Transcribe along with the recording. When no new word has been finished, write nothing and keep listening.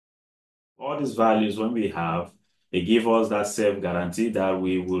All these values, when we have, they give us that self guarantee that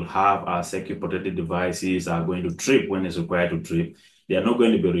we will have our circuit protected devices are going to trip when it's required to trip. They are not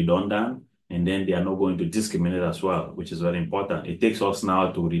going to be redundant, and then they are not going to discriminate as well, which is very important. It takes us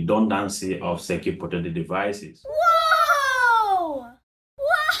now to redundancy of circuit protected devices. Whoa!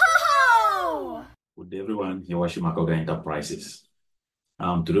 Whoa! Good day, everyone. You're watching Makoga Enterprises.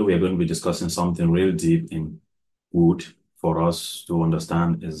 Today we are going to be discussing something real deep in wood for us to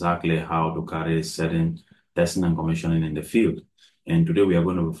understand exactly how to carry certain testing and commissioning in the field. And today we are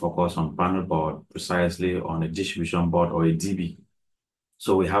going to focus on panel board, precisely on a distribution board or a DB.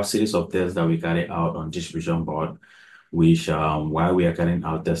 So we have series of tests that we carry out on distribution board, which while we are carrying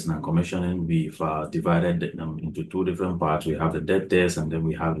out testing and commissioning, we've divided them into two different parts. We have the dead test and then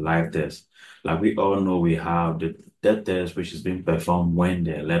we have live test. Like we all know, we have the dead test, which is being performed when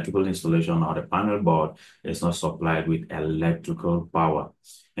the electrical installation or the panel board is not supplied with electrical power.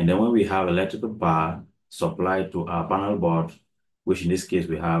 And then when we have electrical power supplied to our panel board, which in this case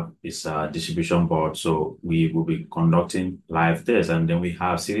we have is a distribution board. So we will be conducting live tests, and then we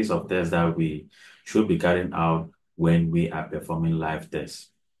have series of tests that we should be carrying out when we are performing live tests.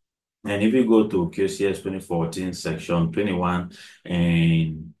 And if you go to QCS 2014, section 21,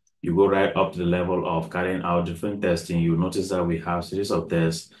 and you go right up to the level of carrying out different testing, you notice that we have series of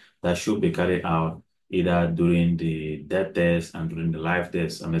tests that should be carried out either during the dead test and during the live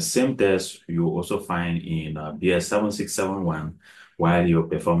test. And the same test you also find in BS 7671 while you're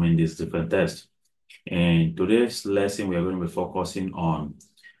performing these different tests. And today's lesson, we are going to be focusing on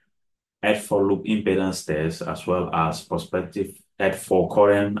head-for loop impedance test, as well as prospective head-for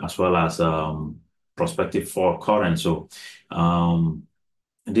current, as well as prospective for current. So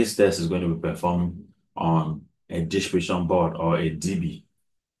this test is going to be performed on a distribution board or a DB.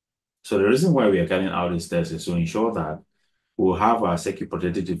 So the reason why we are carrying out this test is to ensure that we'll have our circuit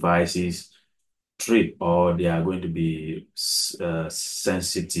protected devices trip, or they are going to be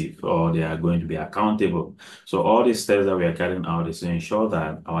sensitive, or they are going to be accountable. So all these steps that we are carrying out is to ensure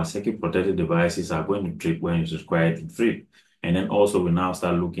that our circuit protected devices are going to trip when it's required to trip. And then also we now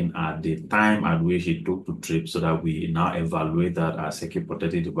start looking at the time at which it took to trip, so that we now evaluate that our circuit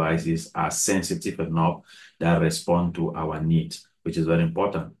protected devices are sensitive enough that respond to our needs, which is very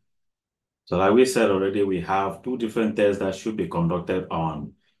important. So like we said already, we have two different tests that should be conducted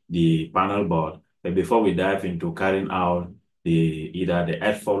on the panel board. But before we dive into carrying out either the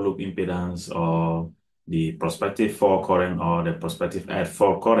head-for loop impedance or the prospective for current or the prospective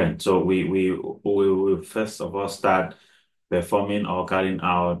head-for current. So we will first of all start performing or carrying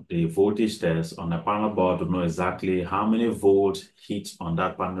out the voltage test on the panel board to know exactly how many volts hit on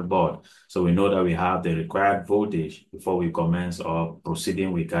that panel board. So we know that we have the required voltage before we commence or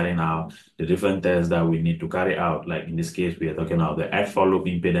proceeding with carrying out the different tests that we need to carry out. Like in this case, we are talking about the head-for loop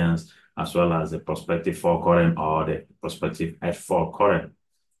impedance, as well as the prospective for current or the prospective head-for current.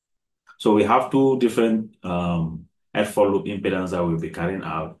 So we have two different head-for loop impedance that we'll be carrying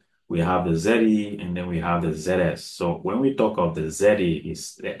out. We have the ZE and then we have the ZS. So when we talk of the ZE,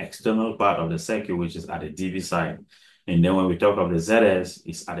 it's the external part of the circuit, which is at the DB side. And then when we talk of the ZS,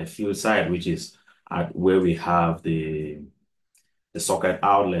 it's at the field side, which is at where we have the socket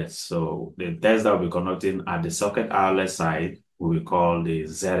outlets. So the test that we're conducting at the socket outlet side, we will call the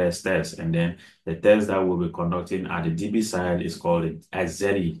ZS test. And then the test that we'll be conducting at the DB side is called the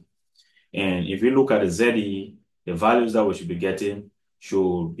ZE. And if you look at the ZE, the values that we should be getting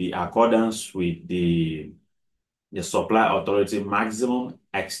should be accordance with the supply authority maximum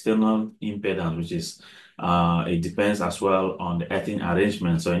external impedance, which is it depends as well on the earthing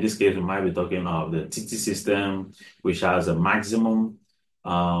arrangement. So in this case, we might be talking of the TT system, which has a maximum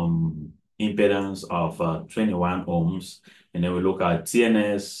impedance of 21 ohms. And then we look at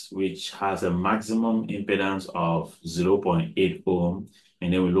TNS, which has a maximum impedance of 0.8 ohm.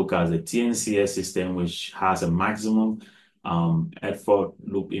 And then we look at the TNCS system, which has a maximum head-for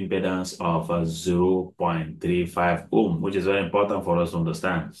loop impedance of 0.35 ohm, which is very important for us to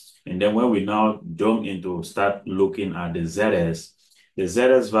understand. And then when we now jump into start looking at the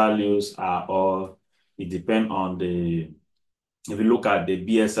ZS values are all, it depends on if you look at the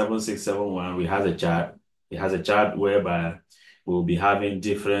BS 7671, we have a chart. It has a chart whereby we'll be having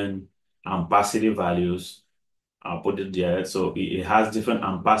different ampacity values. I'll put it there. So it has different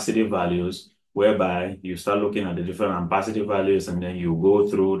ampacity values, whereby you start looking at the different ampacity values, and then you go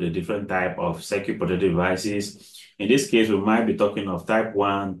through the different type of circuit protected devices. In this case, we might be talking of type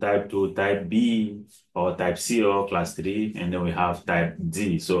 1, type 2, type B, or type C, or class 3, and then we have type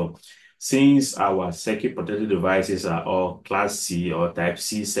D. So since our circuit protected devices are all class C or type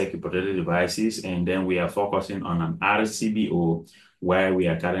C circuit protected devices, and then we are focusing on an RCBO, where we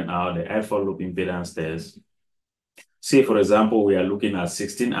are carrying out the F4 loop impedance test. Say, for example, we are looking at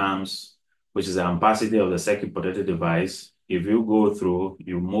 16 amps, which is the ampacity of the circuit protected device. If you go through,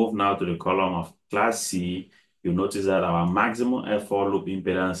 you move now to the column of class C, you notice that our maximum F4 loop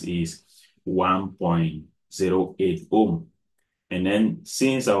impedance is 1.08 ohm. And then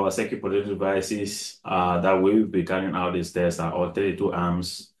since our circuit protected devices that we will be carrying out this test are all 32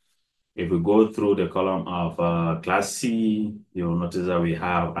 amps, if we go through the column of class C, you'll notice that we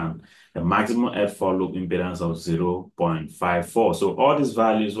have a maximum F4 loop impedance of 0.54. So all these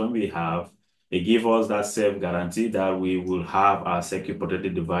values, when we have, they give us that self guarantee that we will have our circuit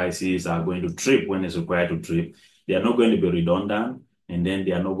protected devices are going to trip when it's required to trip. They are not going to be redundant, and then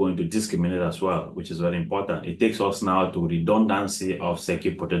they are not going to discriminate as well, which is very important. It takes us now to redundancy of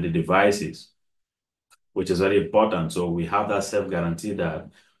circuit protected devices, which is very important. So we have that self-guarantee that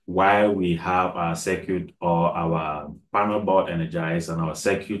while we have our circuit or our panel board energized and our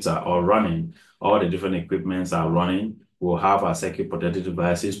circuits are all running, all the different equipments are running, we'll have our circuit protected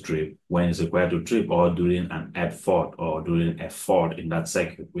devices trip when it's required to trip or during an add fault or during a fault in that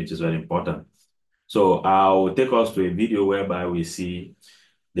circuit, which is very important. So I'll take us to a video whereby we see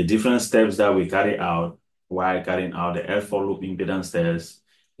the different steps that we carry out while carrying out the F4 loop impedance test,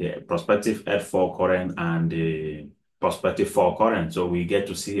 the prospective F4 current, and the prospective 4 current. So we get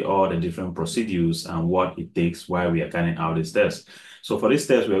to see all the different procedures and what it takes while we are carrying out this test. So for this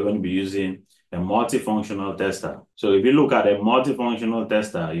test, we're going to be using a multifunctional tester. So if you look at a multifunctional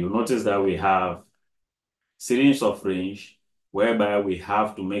tester, you'll notice that we have series of range whereby we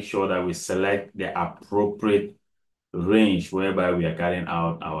have to make sure that we select the appropriate range whereby we are carrying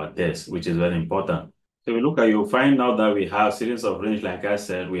out our test, which is very important. So we look at, you'll find out that we have series of range, like I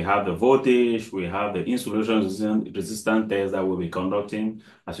said, we have the voltage, we have the insulation resistant test that we'll be conducting,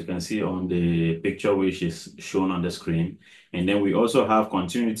 as you can see on the picture, which is shown on the screen. And then we also have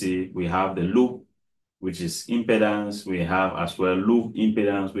continuity, we have the loop, which is impedance, we have as well loop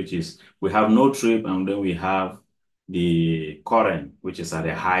impedance, which is, we have no trip, and then we have the current, which is at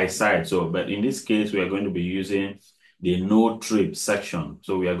the high side. So, but in this case, we are going to be using the no trip section.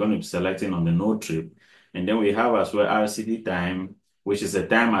 So we are going to be selecting on the no trip. And then we have as well RCD time, which is the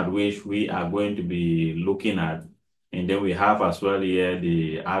time at which we are going to be looking at. And then we have as well here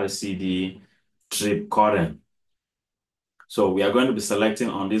the RCD trip current. So we are going to be selecting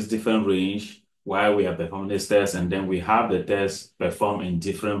on this different range while we are performing this test, and then we have the test performed in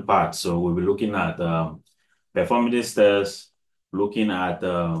different parts. So we'll be looking at performing this test, looking at,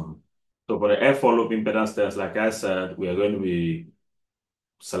 so for the F4 loop impedance test, like I said, we are going to be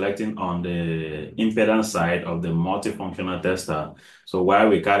selecting on the impedance side of the multifunctional tester. So while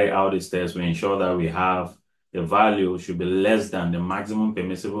we carry out this test, we ensure that we have the value should be less than the maximum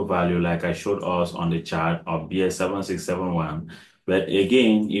permissible value, like I showed us on the chart of BS7671. But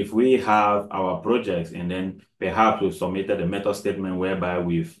again, if we have our projects and then perhaps we've submitted a method statement whereby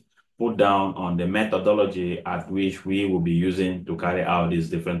we've put down on the methodology at which we will be using to carry out these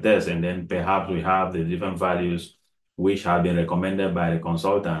different tests, and then perhaps we have the different values which have been recommended by the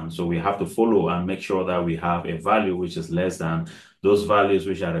consultant. So we have to follow and make sure that we have a value which is less than those values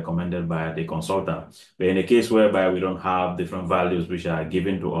which are recommended by the consultant. But in a case whereby we don't have different values which are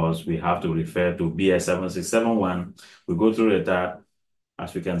given to us, we have to refer to BS7671. We go through the chart.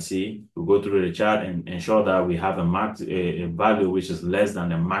 As we can see, we go through the chart and ensure that we have a value which is less than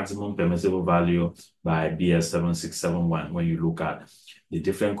the maximum permissible value by BS7671 when you look at the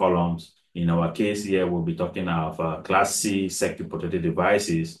different columns. In our case here, we'll be talking of Class C circuit protected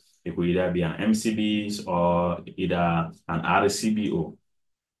devices. It could either be an MCBs or either an RCBO.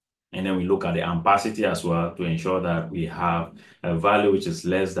 And then we look at the ampacity as well to ensure that we have a value which is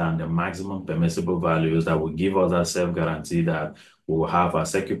less than the maximum permissible values that will give us that self-guarantee that we will have our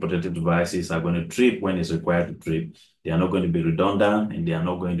circuit protected devices are going to trip when it's required to trip. They are not going to be redundant and they are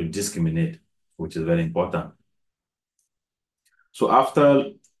not going to discriminate, which is very important. So after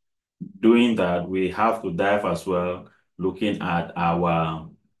doing that, we have to dive as well, looking at our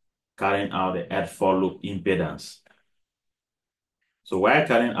carrying out the F4 loop impedance. So while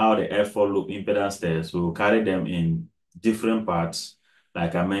carrying out the F4 loop impedance test, we will carry them in different parts.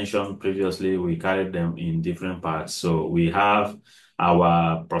 Like I mentioned previously, we carried them in different parts. So we have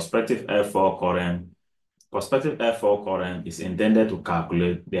our prospective F4 current. Prospective F4 current is intended to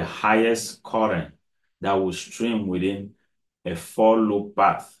calculate the highest current that will stream within a for loop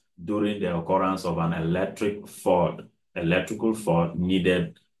path during the occurrence of an electrical fault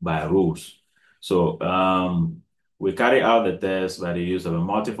needed by rules. So we carry out the test by the use of a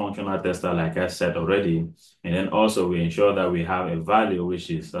multifunctional tester, like I said already, and then also we ensure that we have a value which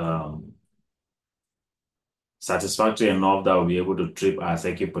is satisfactory enough that we'll be able to trip our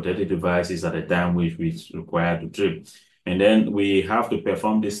circuit protected devices at the time which we require to trip. And then we have to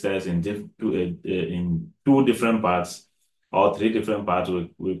perform this test in two different parts or three different parts.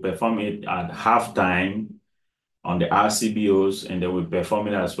 We perform it at halftime on the RCBOs, and then we perform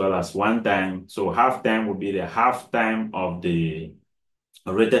it as well as one time. So halftime will be the halftime of the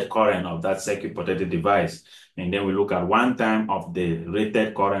rated current of that circuit protected device. And then we look at one time of the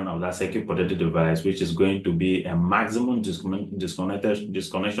rated current of that circuit protected device, which is going to be a maximum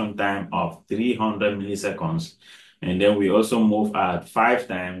disconnection time of 300 milliseconds. And then we also move at five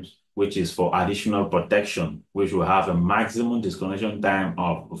times, which is for additional protection, which will have a maximum disconnection time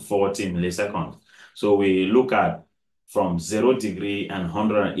of 40 milliseconds. So we look at from 0 degree and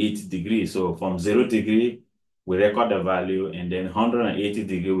 180 degrees. So from 0 degree, we record the value, and then 180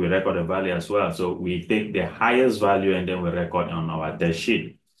 degree, we record the value as well. So we take the highest value and then we record on our test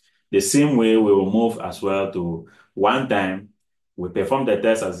sheet. The same way we will move as well to one time. We perform the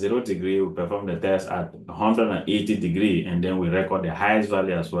test at 0 degree, we perform the test at 180 degree, and then we record the highest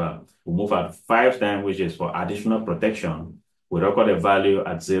value as well. We move at five times, which is for additional protection. We record the value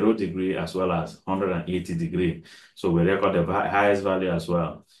at 0 degree as well as 180 degree. So we record the highest value as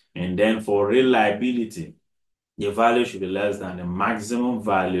well. And then for reliability, the value should be less than the maximum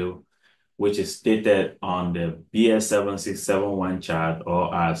value which is stated on the BS7671 chart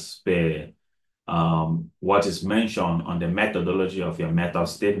or as per what is mentioned on the methodology of your method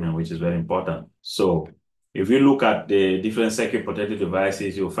statement, which is very important. So if you look at the different circuit protected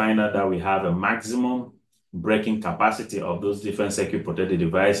devices, you'll find out that we have a maximum breaking capacity of those different circuit protected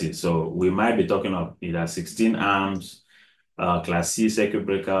devices. So we might be talking of either 16 amps, Class C circuit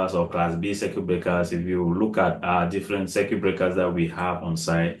breakers or Class B circuit breakers. If you look at different circuit breakers that we have on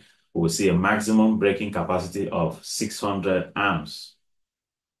site, we'll see a maximum breaking capacity of 600 amps.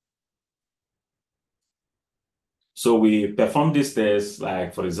 So we perform this test,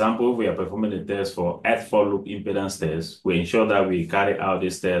 like for example, we are performing the test for earth for loop impedance test. We ensure that we carry out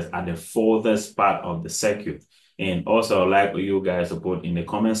this test at the furthest part of the circuit. And also, I'd like you guys to put in the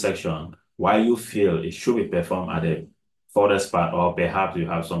comment section why you feel it should be performed at the furthest part, or perhaps you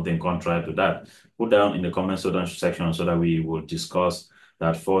have something contrary to that. Put down in the comment section so that we will discuss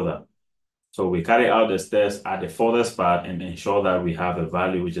that further. So we carry out this test at the furthest part and ensure that we have a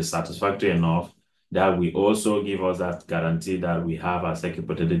value which is satisfactory enough that we also give us that guarantee that we have our circuit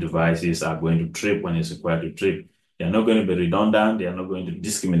protected devices are going to trip when it's required to trip. They're not going to be redundant, they are not going to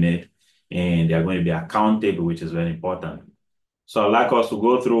discriminate, and they are going to be accountable, which is very important. So I'd like us to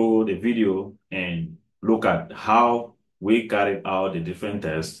go through the video and look at how we carried out the different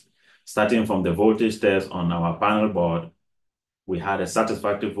tests, starting from the voltage test on our panel board. We had a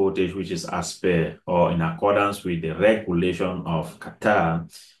satisfactory voltage, which is as per or in accordance with the regulation of Qatar,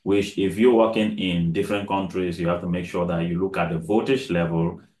 which if you're working in different countries, you have to make sure that you look at the voltage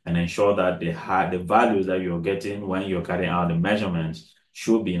level and ensure that the values that you're getting when you're carrying out the measurements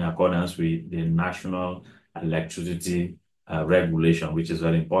should be in accordance with the national electricity regulation, which is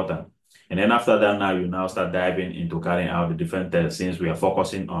very important. And then after that, now you now start diving into carrying out the different tests, since we are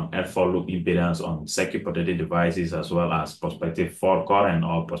focusing on L4 loop impedance on circuit protected devices as well as prospective fault current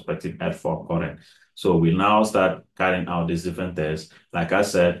or prospective L4 current. So we now start carrying out these different tests. Like I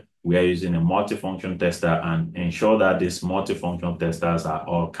said, we are using a multifunction tester and ensure that these multifunction testers are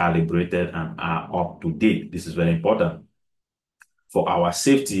all calibrated and are up to date. This is very important for our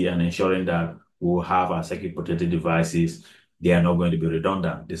safety and ensuring that we'll have our circuit protected devices. They are not going to be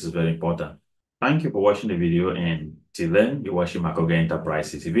redundant. This is very important. Thank you for watching the video, and till then, you're watching Makoga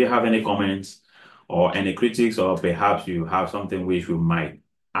Enterprises. If you have any comments or any critics, or perhaps you have something which we might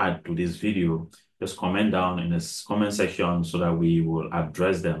add to this video, just comment down in the comment section so that we will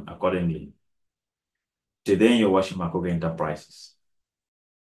address them accordingly. Till then, you're watching Makoga Enterprises.